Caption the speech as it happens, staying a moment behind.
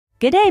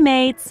Good day,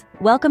 mates!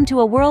 Welcome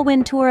to a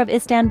whirlwind tour of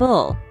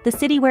Istanbul, the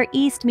city where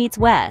East meets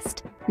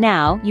West.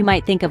 Now, you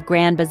might think of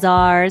grand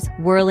bazaars,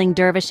 whirling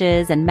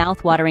dervishes, and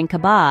mouth-watering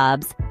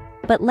kebabs.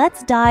 But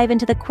let's dive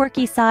into the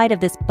quirky side of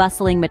this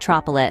bustling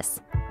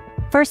metropolis.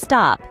 First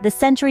stop, the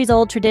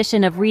centuries-old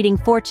tradition of reading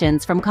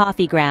fortunes from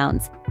coffee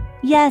grounds.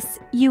 Yes,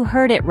 you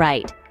heard it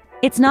right.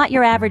 It's not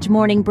your average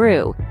morning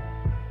brew.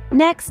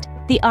 Next,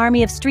 the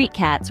army of street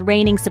cats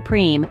reigning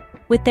supreme,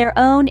 with their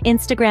own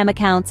Instagram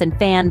accounts and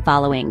fan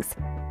followings.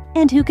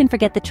 And who can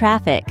forget the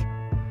traffic?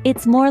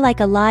 It's more like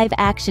a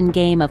live-action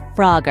game of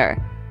Frogger.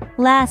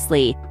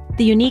 Lastly,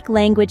 the unique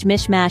language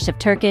mishmash of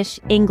Turkish,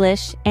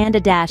 English, and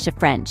a dash of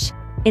French.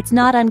 It's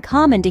not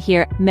uncommon to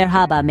hear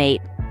 "Merhaba,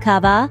 mate,"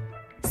 "Kava?"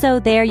 So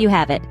there you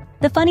have it,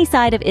 the funny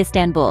side of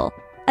Istanbul.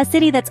 A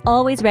city that's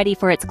always ready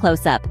for its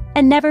close-up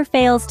and never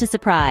fails to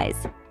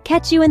surprise.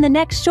 Catch you in the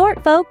next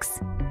short, folks!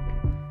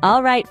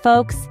 Alright,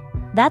 folks,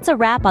 that's a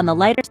wrap on the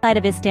lighter side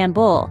of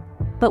Istanbul.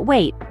 But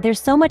wait, there's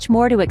so much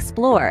more to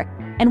explore,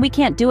 and we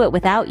can't do it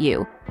without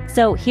you.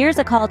 So here's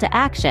a call to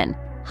action.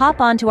 Hop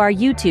onto our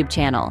YouTube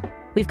channel.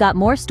 We've got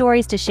more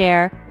stories to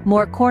share,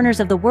 more corners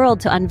of the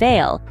world to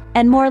unveil,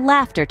 and more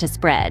laughter to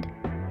spread.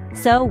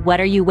 So what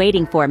are you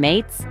waiting for,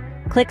 mates?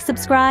 Click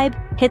subscribe,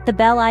 hit the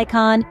bell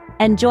icon,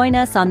 and join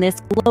us on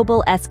this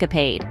global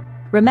escapade.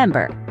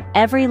 Remember,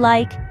 every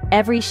like,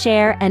 every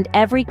share, and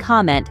every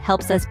comment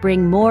helps us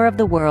bring more of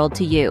the world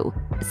to you.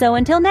 So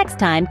until next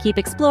time, keep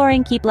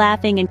exploring, keep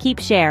laughing, and keep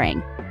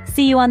sharing.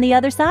 See you on the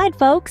other side,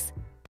 folks!